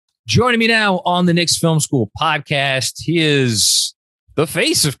Joining me now on the Knicks Film School Podcast, he is the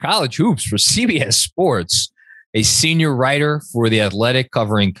face of college hoops for CBS Sports, a senior writer for The Athletic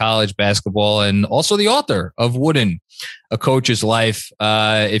covering college basketball, and also the author of Wooden, A Coach's Life.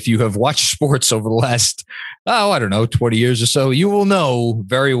 If you have watched sports over the last, 20 years or so, you will know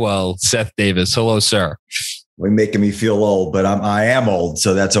very well Seth Davis. Hello, sir. You're making me feel old, but I am old,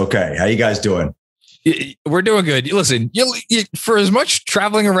 so that's okay. How you guys doing? We're doing good. Listen, you for as much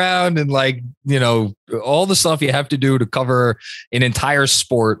traveling around and all the stuff you have to do to cover an entire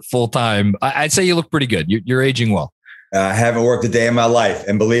sport full time, I'd say you look pretty good. You're aging well. I haven't worked a day in my life,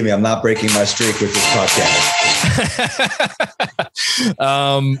 and believe me, I'm not breaking my streak with this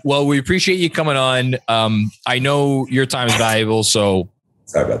podcast. Well, we appreciate you coming on. I know your time is valuable, so.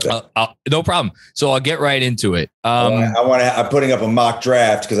 Sorry about that. No problem. So I'll get right into it. I'm putting up a mock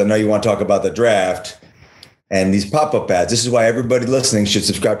draft because I know you want to talk about the draft and these pop-up ads. This is why everybody listening should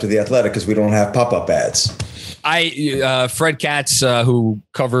subscribe to The Athletic, because we don't have pop-up ads. Fred Katz, who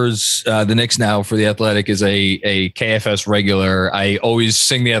covers the Knicks now for The Athletic, is a KFS regular. I always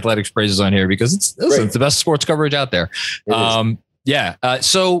sing The Athletic's praises on here because it's the best sports coverage out there.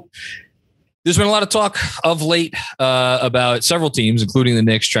 So there's been a lot of talk of late about several teams, including the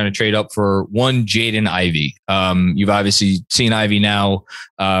Knicks, trying to trade up for one Jaden Ivey. You've obviously seen Ivey now,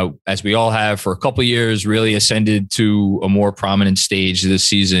 as we all have, for a couple of years, really ascended to a more prominent stage this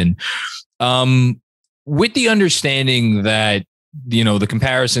season. With the understanding that, the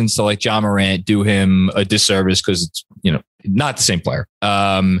comparisons to like Ja Morant do him a disservice because it's, not the same player.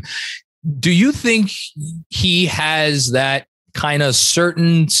 Do you think he has that kind of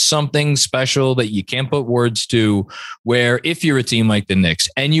certain something special that you can't put words to, where if you're a team like the Knicks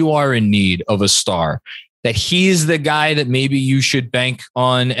and you are in need of a star, that he's the guy that maybe you should bank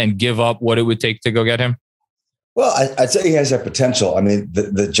on and give up what it would take to go get him? Well, I'd say he has that potential. I mean,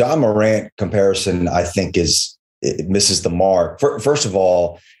 the Ja Morant comparison, I think, it misses the mark. First of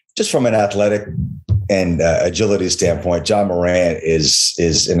all, just from an athletic and agility standpoint, Ja Morant is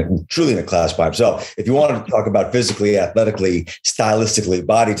truly in a class by himself. If you want to talk about physically, athletically, stylistically,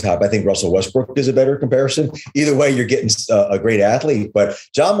 body type, I think Russell Westbrook is a better comparison. Either way, you're getting a great athlete, but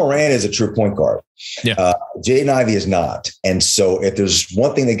Ja Morant is a true point guard. Yeah. Jaden Ivey is not. And so if there's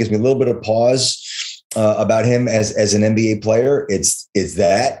one thing that gives me a little bit of pause about him as an NBA player, it's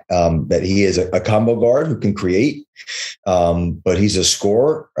that he is a combo guard who can create, but he's a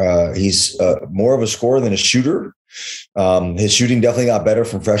scorer. He's more of a scorer than a shooter. His shooting definitely got better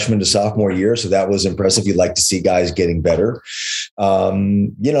from freshman to sophomore year, so that was impressive. You'd like to see guys getting better.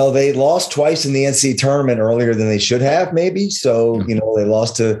 They lost twice in the NCAA tournament earlier than they should have, maybe. So they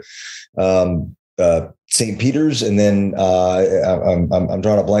lost to St. Peter's, and then I'm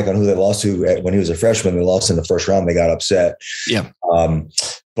drawing a blank on who they lost to when he was a freshman. They lost in the first round. They got upset. Yeah.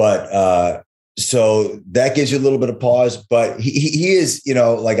 So that gives you a little bit of pause, but he is,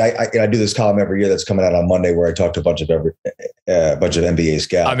 I do this column every year that's coming out on Monday where I talk to a bunch of NBA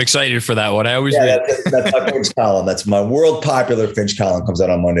scouts. I'm excited for that one. I always read. That's my Finch column. That's my world popular Finch column, comes out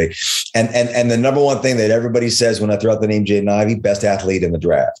on Monday. And the number one thing that everybody says when I throw out the name Jaden Ivey, best athlete in the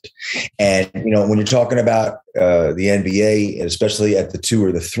draft. And, when you're talking about the NBA, and especially at the 2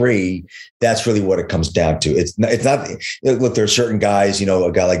 or the 3, that's really what it comes down to. It's not, look, there are certain guys,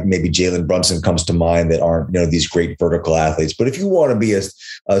 a guy like maybe Jalen Brunson comes to mind that aren't, these great vertical athletes. But if you want to be a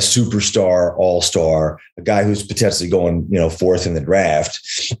superstar, all-star, a guy who's potentially going, 4th in the draft,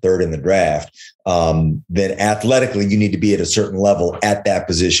 3rd in the draft, then athletically you need to be at a certain level at that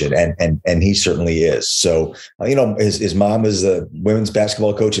position. And he certainly is. So, his mom is a women's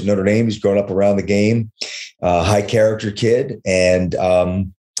basketball coach at Notre Dame. He's grown up around the game, high character kid. And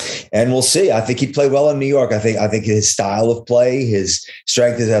we'll see. I think he'd play well in New York. I think his style of play, his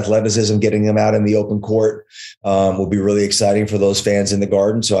strength, his athleticism, getting him out in the open court will be really exciting for those fans in the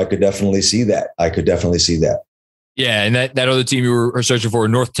Garden. So I could definitely see that. Yeah, and that other team you were searching for,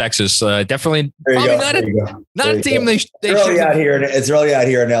 North Texas, definitely not a team. It's early out here. It's early out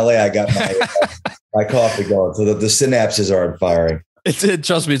here in LA. I got my coffee going, so the synapses aren't firing.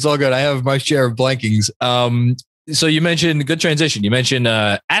 Trust me, it's all good. I have my share of blankings. So you mentioned good transition. You mentioned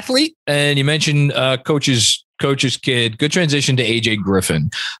athlete, and you mentioned coach's kid. Good transition to AJ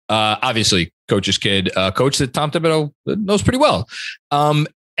Griffin. Obviously, coach's kid, coach that Tom Thibodeau knows pretty well. And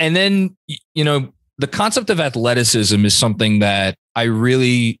then the concept of athleticism is something that I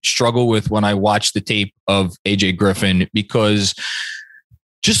really struggle with when I watch the tape of AJ Griffin, because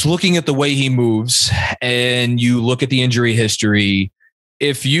just looking at the way he moves and you look at the injury history,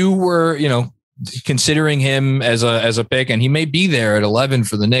 if you were, considering him as a pick, and he may be there at 11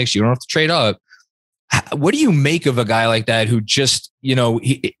 for the Knicks, you don't have to trade up. What do you make of a guy like that who just,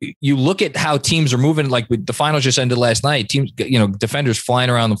 you look at how teams are moving, like the finals just ended last night, teams, defenders flying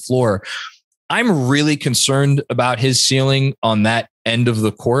around the floor. I'm really concerned about his ceiling on that end of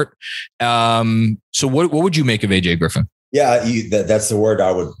the court. So what would you make of AJ Griffin? Yeah, that's the word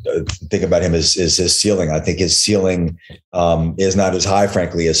I would think about him is his ceiling. I think his ceiling is not as high,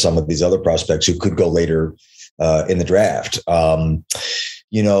 frankly, as some of these other prospects who could go later in the draft.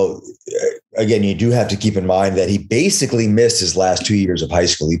 Again, you do have to keep in mind that he basically missed his last 2 years of high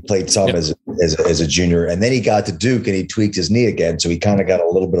school. He played some as a junior, and then he got to Duke and he tweaked his knee again. So he kind of got a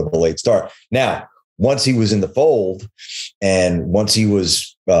little bit of a late start. Now, once he was in the fold and once he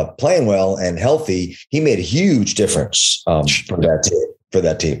was playing well and healthy, he made a huge difference for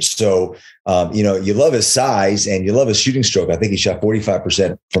that team. So, you love his size and you love his shooting stroke. I think he shot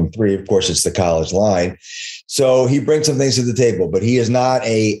 45% from three. Of course, it's the college line. So he brings some things to the table, but he is not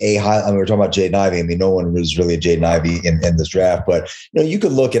a high. I mean, we're talking about Jaden Ivey. I mean, no one was really a Jaden Ivey in this draft, but you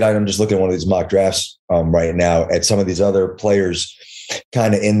could look at, I'm just looking at one of these mock drafts right now at some of these other players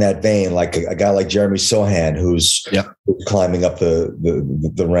kind of in that vein, like a guy like Jeremy Sohan, who's climbing up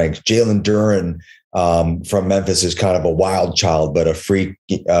the ranks. Jalen Duren from Memphis is kind of a wild child, but a freak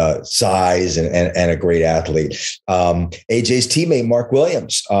size and a great athlete. AJ's teammate, Mark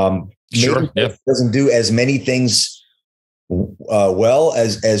Williams, doesn't do as many things well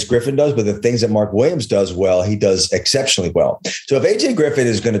as Griffin does, but the things that Mark Williams does well, he does exceptionally well. So if AJ Griffin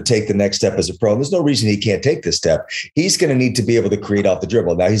is going to take the next step as a pro, and there's no reason he can't take this step, he's going to need to be able to create off the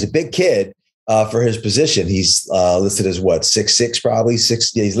dribble. Now, he's a big kid for his position. He's listed as what, 6'6", probably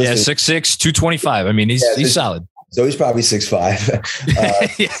 6. Yeah, he's listed 6'6", 225. I mean, he's solid. So he's probably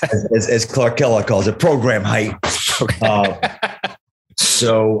 6'5", as Clark Kellogg calls it, program height.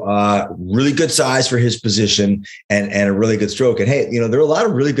 So really good size for his position and a really good stroke. And hey, there are a lot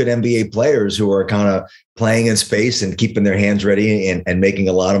of really good NBA players who are kind of playing in space and keeping their hands ready and making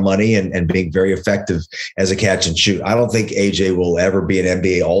a lot of money and being very effective as a catch and shoot. I don't think AJ will ever be an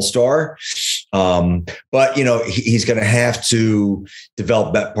NBA all-star. But he's going to have to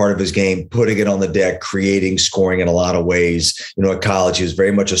develop that part of his game, putting it on the deck, creating, scoring in a lot of ways. At college, he was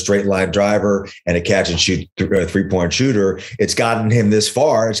very much a straight line driver and a catch and shoot 3-point shooter. It's gotten him this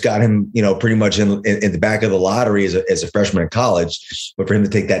far. It's got him, pretty much in the back of the lottery as a freshman in college. But for him to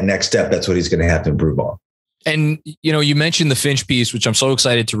take that next step, that's what he's going to have to improve on. And, you mentioned the Finch piece, which I'm so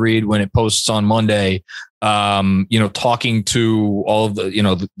excited to read when it posts on Monday. Talking to all of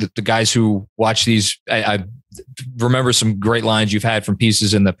the guys who watch these, I remember some great lines you've had from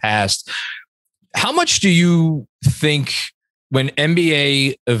pieces in the past. How much do you think when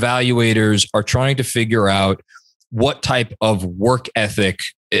NBA evaluators are trying to figure out what type of work ethic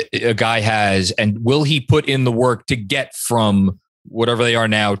a guy has, and will he put in the work to get from whatever they are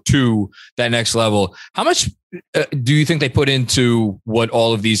now to that next level? How much do you think they put into what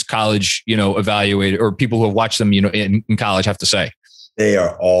all of these college, evaluators or people who have watched them, in college have to say? They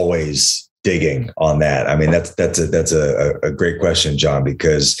are always digging on that. I mean, that's a great question, John,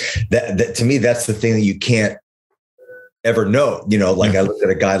 because that to me, that's the thing that you can't ever know. I look at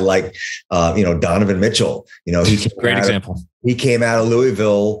a guy like, Donovan Mitchell, great example. He came out of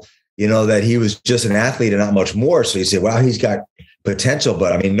Louisville, that he was just an athlete and not much more. So you say, wow, he's got potential,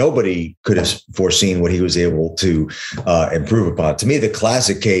 but I mean, nobody could have foreseen what he was able to improve upon. To me, the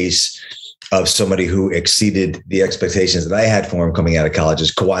classic case of somebody who exceeded the expectations that I had for him coming out of college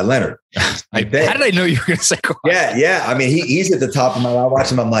is Kawhi Leonard. How did I know you were going to say Kawhi? Yeah. I mean, he's at the top of my. I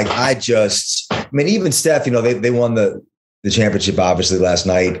watch him. I'm like, even Seth. They won the championship obviously last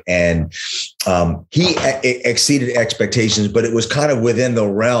night, and he exceeded expectations, but it was kind of within the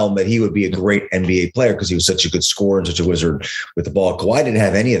realm that he would be a great NBA player because he was such a good scorer and such a wizard with the ball. Kawhi didn't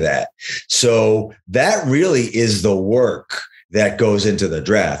have any of that. So that really is the work that goes into the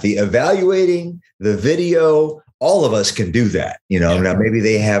draft, the evaluating, the video. All of us can do that, Now maybe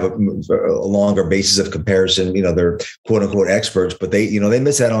they have a longer basis of comparison. They're quote unquote experts, but they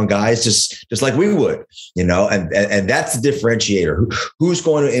miss out on guys just like we would, and that's the differentiator. Who's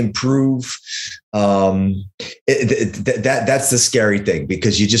going to improve? That's the scary thing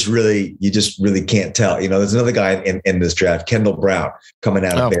because you just really can't tell. There's another guy in this draft, Kendall Brown, coming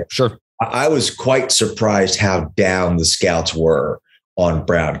out of there. Sure. I was quite surprised how down the scouts were on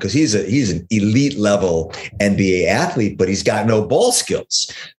Brown because he's an elite level NBA athlete, but he's got no ball skills.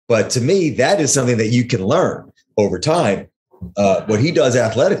 But to me, that is something that you can learn over time. What he does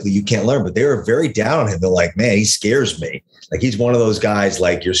athletically, you can't learn, but they were very down on him. They're like, man, he scares me. Like he's one of those guys,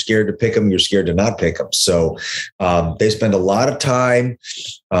 like you're scared to pick him, you're scared to not pick him. So they spend a lot of time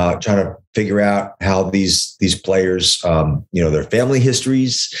trying to figure out how these players, their family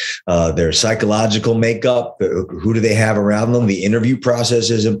histories, their psychological makeup, who do they have around them? The interview process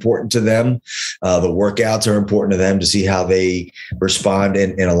is important to them. The workouts are important to them to see how they respond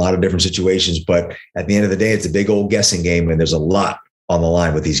in a lot of different situations. But at the end of the day, it's a big old guessing game, and there's a lot on the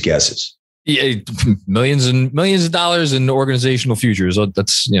line with these guesses. Yeah, millions and millions of dollars in organizational futures.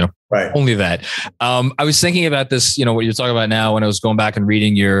 That's, right. Only that. I was thinking about this, what you're talking about now, when I was going back and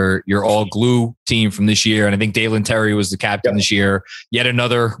reading your all glue team from this year. And I think Dalen Terry was the captain this year. Yet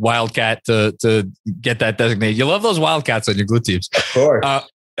another Wildcat to get that designated. You love those Wildcats on your glue teams. Of course.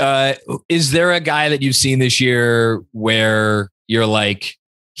 Is there a guy that you've seen this year where you're like,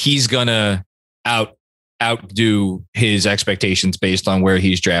 he's going to outdo his expectations based on where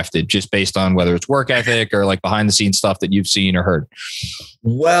he's drafted, just based on whether it's work ethic or like behind the scenes stuff that you've seen or heard?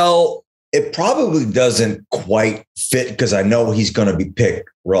 Well, it probably doesn't quite fit because I know he's going to be picked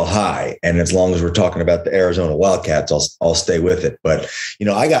real high. And as long as we're talking about the Arizona Wildcats, I'll stay with it. But,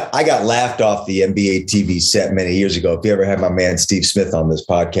 I got laughed off the NBA TV set many years ago. If you ever had my man Steve Smith on this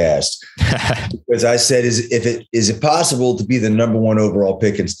podcast, because I said, is it possible to be the number one overall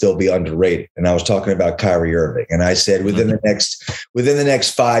pick and still be underrated? And I was talking about Kyrie Irving. And I said, within the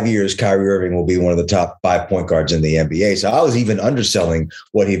next 5 years, Kyrie Irving will be one of the top 5 point guards in the NBA. So I was even underselling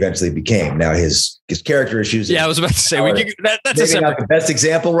what he eventually became. Now his character issues. Yeah, I was about to say that's a separate, not the best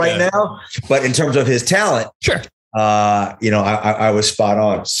example right now, but in terms of his talent, sure. I was spot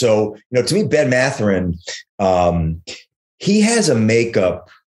on. So, to me, Ben Mathurin, he has a makeup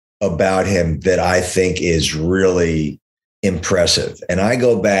about him that I think is really impressive. And I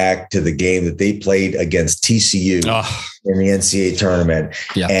go back to the game that they played against TCU in the NCAA tournament.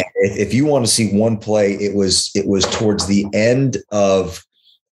 Yeah. And if you want to see one play, it was towards the end of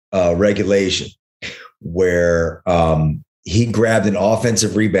regulation, where he grabbed an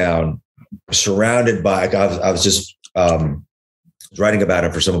offensive rebound surrounded by, I was just writing about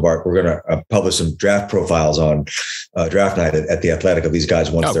it for some of we're going to publish some draft profiles on draft night at the Athletic of these guys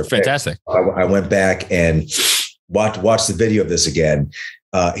once they're fantastic. I went back and watched the video of this again.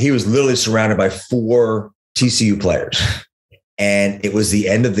 He was literally surrounded by 4 TCU players, and it was the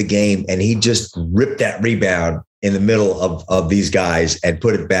end of the game, and he just ripped that rebound in the middle of these guys and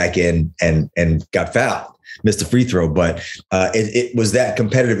put it back in and got fouled, missed a free throw. But it was that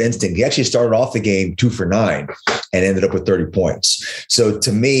competitive instinct. He actually started off the game 2 for 9 and ended up with 30 points. So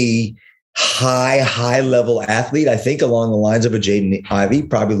to me, high level athlete, I think along the lines of a Jaden Ivey,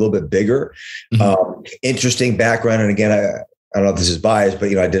 probably a little bit bigger, interesting background. And again, I don't know if this is biased,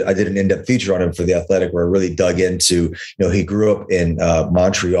 but I did an in-depth feature on him for The Athletic where I really dug into, he grew up in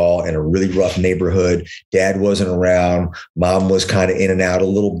Montreal in a really rough neighborhood. Dad wasn't around. Mom was kind of in and out a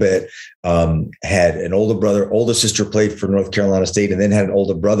little bit. Had an older brother, older sister played for North Carolina State, and then had an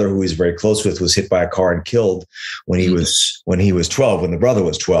older brother who he was very close with, was hit by a car and killed when he was 12, when the brother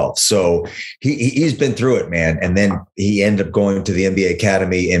was 12. So he's been through it, man. And then he ended up going to the NBA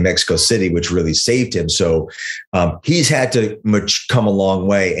Academy in Mexico City, which really saved him. So he's had to come a long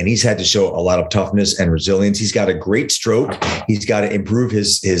way, and he's had to show a lot of toughness and resilience. He's got a great stroke. He's got to improve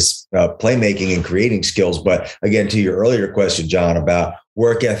his playmaking and creating skills. But again, to your earlier question, John, about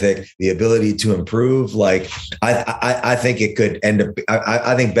work ethic, the ability to improve, like I think it could end up.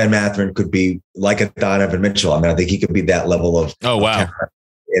 I think Ben Mathurin could be like a Donovan Mitchell. I think he could be that level of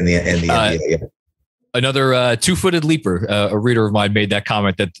in the NBA. Yeah. Another 2-footed leaper. A reader of mine made that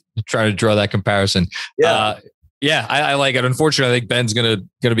comment that trying to draw that comparison. Yeah. I like it. Unfortunately, I think Ben's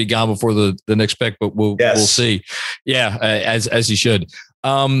gonna be gone before the next pick, but we'll see. Yeah, as he should.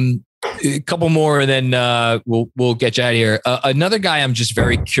 A couple more, and then we'll get you out of here. Another guy I'm just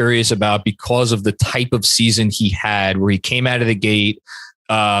very curious about because of the type of season he had, where he came out of the gate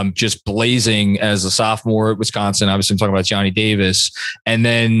just blazing as a sophomore at Wisconsin. Obviously, I'm talking about Johnny Davis, and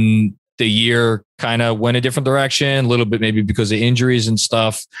then the year kind of went a different direction, a little bit maybe because of injuries and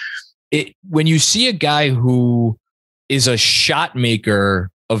stuff. When you see a guy who is a shot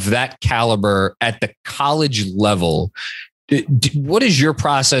maker of that caliber at the college level, what is your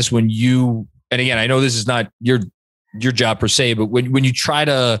process when you, and again, I know this is not your job per se, but when you try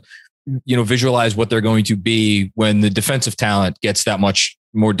to, visualize what they're going to be when the defensive talent gets that much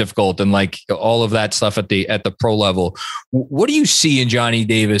more difficult and like all of that stuff at the pro level, what do you see in Johnny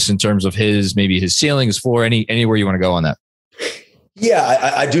Davis in terms of his ceiling, his floor, anywhere you want to go on that?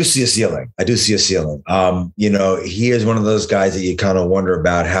 Yeah, I do see a ceiling. He is one of those guys that you kind of wonder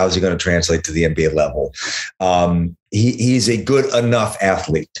about how is he going to translate to the NBA level. He's a good enough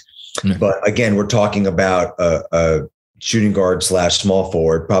athlete. Mm-hmm. But again, we're talking about a shooting guard / small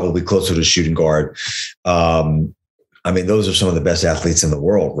forward, probably closer to shooting guard. I mean, those are some of the best athletes in the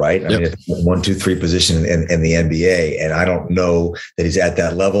world, right? I mean, it's 1, 2, 3 position in the NBA. And I don't know that he's at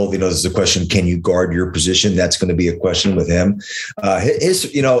that level. There's a question, can you guard your position? That's going to be a question with him.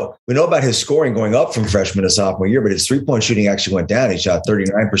 We know about his scoring going up from freshman to sophomore year, but his 3-point shooting actually went down. He shot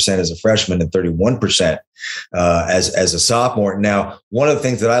 39% as a freshman and 31% as a sophomore. Now, one of the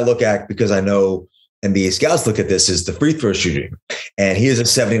things that I look at, because I know NBA scouts look at this, is the free throw shooting. And he is a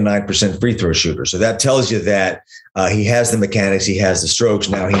 79% free throw shooter. So that tells you that he has the mechanics, he has the strokes.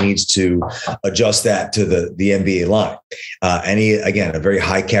 Now he needs to adjust that to the NBA line. And he, again, a very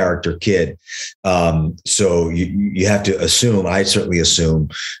high character kid. So you have to assume, I certainly assume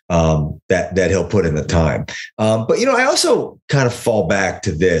that he'll put in the time. But, I also kind of fall back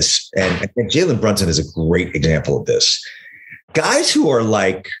to this. And I think Jalen Brunson is a great example of this. Guys who are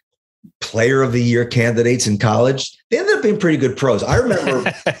like player of the year candidates in college, they ended up being pretty good pros. I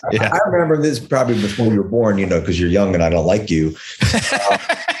remember, I remember this probably before you were born, because you're young and I don't like you.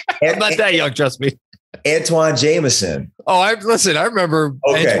 I'm not that young, trust me. Antoine Jameson. Oh, I remember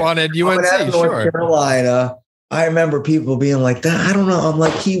Antoine at UNC. North Carolina. I remember people being like that. I don't know. I'm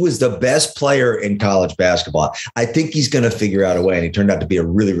like, he was the best player in college basketball. I think he's going to figure out a way. And he turned out to be a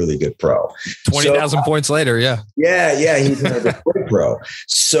really, really good pro. 20,000 points later. Yeah. Yeah. He's a great pro.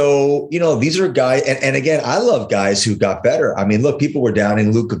 So, these are guys. And again, I love guys who got better. I mean, look, people were down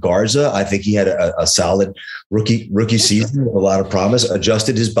in Luka Garza. I think he had a solid rookie season with a lot of promise,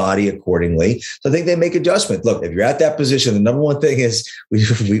 adjusted his body accordingly. So I think they make adjustments. Look, if you're at that position, the number one thing is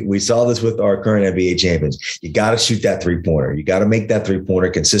we saw this with our current NBA champions. You got to shoot that 3-pointer. You got to make that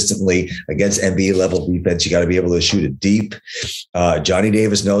 3-pointer consistently against NBA level defense. You got to be able to shoot it deep. Johnny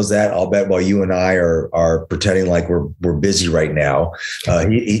Davis knows that. I'll bet while you and I are pretending like we're busy right now,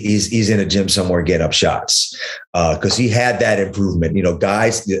 he's in a gym somewhere getting up shots because he had that improvement.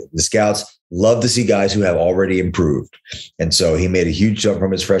 Guys, the scouts love to see guys who have already improved. And so he made a huge jump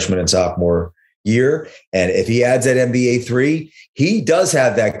from his freshman and sophomore year. And if he adds that NBA 3, he does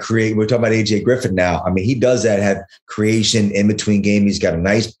have that we're talking about AJ Griffin now. I mean, he does have creation in between game. He's got a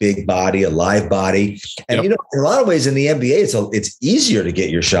nice big body, a live body. And, in a lot of ways in the NBA, it's easier to get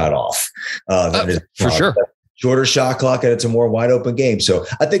your shot off. For sure. Shorter shot clock, and it's a more wide open game. So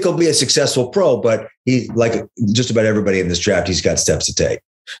I think he'll be a successful pro, but he, like just about everybody in this draft, he's got steps to take.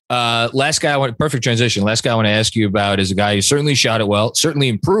 Perfect transition. Last guy I want to ask you about is a guy who certainly shot it well, certainly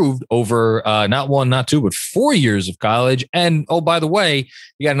improved over not 1, not 2, but 4 years of college. And oh, by the way,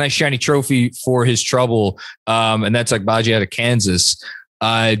 he got a nice shiny trophy for his trouble. And that's like Agbaji out of Kansas.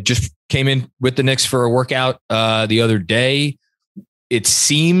 Just came in with the Knicks for a workout the other day. It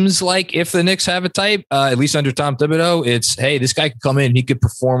seems like if the Knicks have a type, at least under Tom Thibodeau, it's, hey, this guy could come in, he could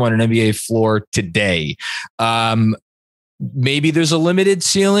perform on an NBA floor today. Maybe there's a limited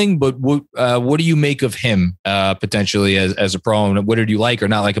ceiling, but what do you make of him potentially as a pro? And what did you like or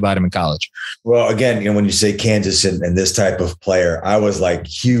not like about him in college? Well, again, when you say Kansas and this type of player, I was like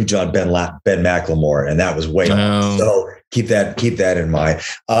huge on Ben McLemore, and that was way off. So keep that in mind.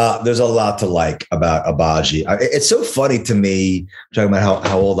 There's a lot to like about Agbaji. It's so funny to me, talking about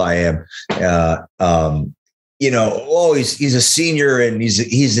how old I am. He's a senior and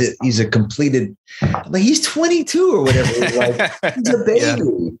he's a completed, like he's 22 or whatever. He's a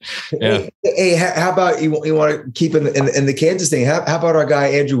baby. Yeah. Hey, how about you want to keep in the Kansas thing? How about our guy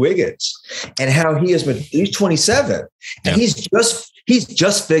Andrew Wiggins and how he's 27 and he's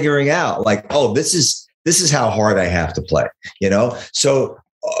just figuring out like, oh, this is how hard I have to play, So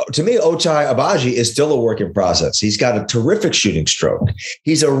to me, Ochai Agbaji is still a work in process. He's got a terrific shooting stroke.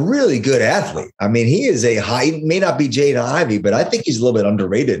 He's a really good athlete. I mean, he may not be Jaden Ivey, but I think he's a little bit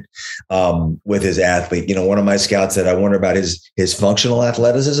underrated with his athlete. One of my scouts said, I wonder about his functional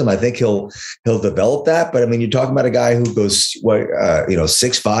athleticism. I think he'll develop that. But I mean, you're talking about a guy who goes,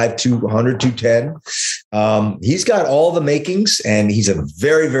 6'5", 200, 210. He's got all the makings, and he's a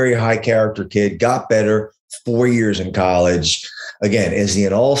very, very high character kid, got better, 4 years in college. Again, is he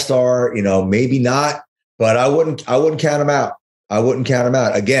an all-star? Maybe not, but I wouldn't count him out.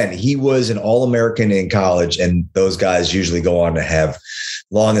 Again, he was an All-American in college, and those guys usually go on to have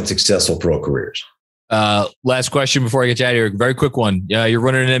long and successful pro careers. Last question before I get you out of here. Very quick one. You're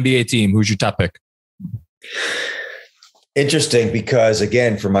running an NBA team. Who's your top pick? Interesting, because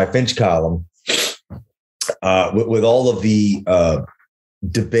again, for my Finch column, with all of the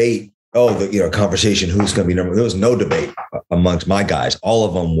debate, conversation, who's going to be number one. There was no debate amongst my guys. All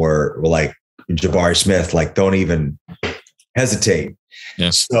of them were like Jabari Smith, like don't even hesitate. Yeah.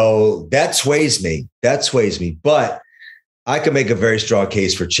 So that sways me. But I can make a very strong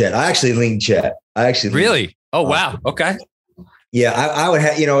case for Chet. I actually lean Chet. Really? Oh, wow. Okay. Yeah, I would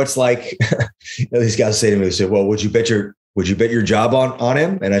have, it's like these guys say to me, they say, well, would you bet your job on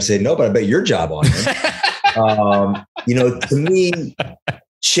him? And I say, no, but I bet your job on him. To me,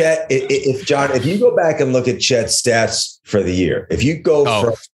 Chet, if you go back and look at Chet's stats for the year, if you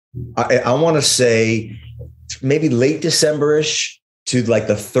go I want to say maybe late December-ish to like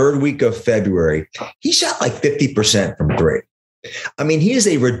the third week of February, he shot like 50% from three. I mean, he is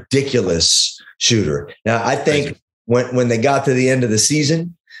a ridiculous shooter. Now, I think when they got to the end of the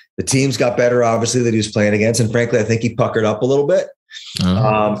season, the teams got better, obviously, that he was playing against. And frankly, I think he puckered up a little bit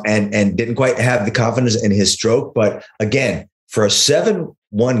and didn't quite have the confidence in his stroke. But again, for a 7-1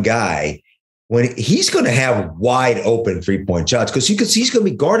 guy, when he's going to have wide open 3-point shots, because he's going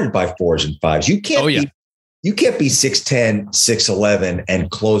to be guarded by 4s and 5s. You can't be 6'10", 6'11", and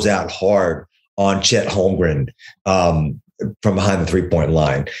close out hard on Chet Holmgren from behind the 3-point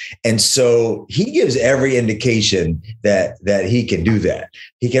line. And so he gives every indication that he can do that.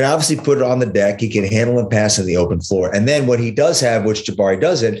 He can obviously put it on the deck. He can handle and pass in the open floor. And then what he does have, which Jabari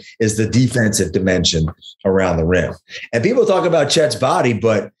doesn't, is the defensive dimension around the rim. And people talk about Chet's body,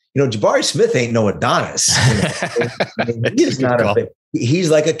 but Jabari Smith ain't no Adonis. He's not he's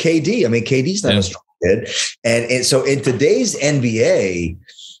like a KD. I mean, KD's not a strong kid. And so in today's NBA,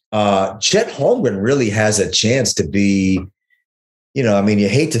 Chet Holmgren really has a chance to be, you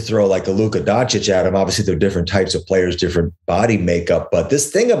hate to throw like a Luka Doncic at him. Obviously, they're different types of players, different body makeup. But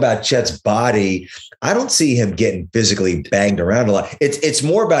this thing about Chet's body, I don't see him getting physically banged around a lot. It's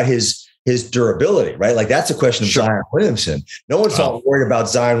more about his durability, right? Like that's a question of Zion Williamson. No one's worried about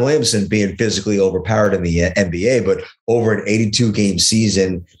Zion Williamson being physically overpowered in the NBA, but over an 82-game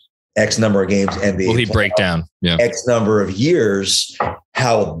season, X number of games, NBA. Will he break down? Yeah. X number of years.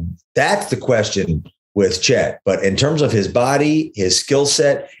 How that's the question with Chet. But in terms of his body, his skill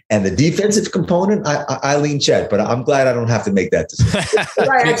set, and the defensive component, I lean Chet. But I'm glad I don't have to make that decision. If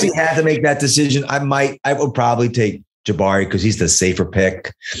I actually had to make that decision, I would probably take Jabari because he's the safer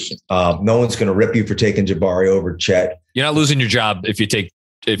pick. No one's going to rip you for taking Jabari over Chet. You're not losing your job if you take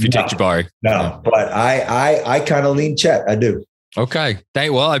Jabari. No, but I kind of lean Chet. I do. Okay.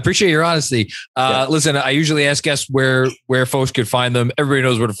 Well, I appreciate your honesty. Listen, I usually ask guests where folks could find them. Everybody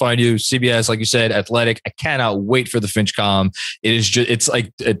knows where to find you. CBS, like you said, Athletic. I cannot wait for the Finch column. It's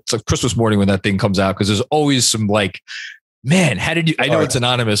like Christmas morning when that thing comes out, because there's always some like, man, how did you, I know it's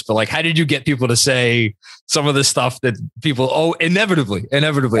anonymous, but like, how did you get people to say some of the stuff that people, inevitably,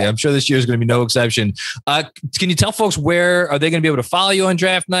 I'm sure this year is going to be no exception. Can you tell folks where are they going to be able to follow you on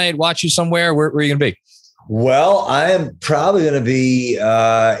draft night, watch you somewhere? Where are you going to be? Well, I am probably going to be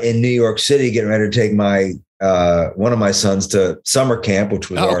in New York City getting ready to take my one of my sons to summer camp, which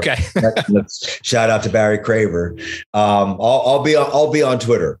was shout out to Barry Craver. I'll be on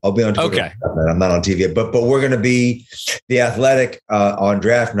Twitter. Okay. I'm not on TV, but we're going to be the Athletic on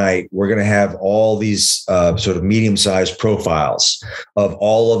draft night. We're going to have all these sort of medium-sized profiles of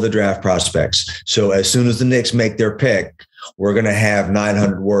all of the draft prospects. So as soon as the Knicks make their pick, we're going to have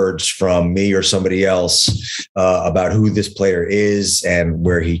 900 words from me or somebody else about who this player is and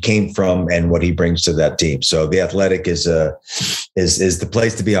where he came from and what he brings to that team. So the Athletic is the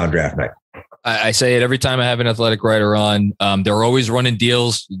place to be on draft night. I say it every time I have an Athletic writer on. They're always running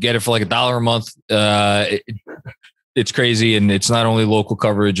deals. You get it for like $1 a month. It's crazy. And it's not only local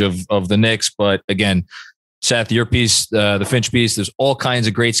coverage of the Knicks, but again, Seth, your piece, the Finch piece, there's all kinds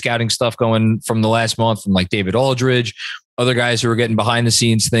of great scouting stuff going from the last month from like David Aldridge, other guys who are getting behind the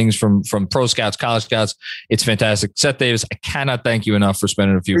scenes things from pro scouts, college scouts. It's fantastic. Seth Davis, I cannot thank you enough for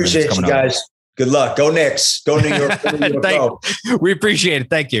spending a few minutes coming on. Guys. Good luck. Go Knicks. Go New York. We appreciate it.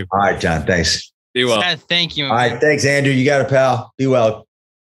 Thank you. All right, John. Thanks. Be well. Seth, thank you. All right. Thanks, Andrew. You got it, pal. Be well.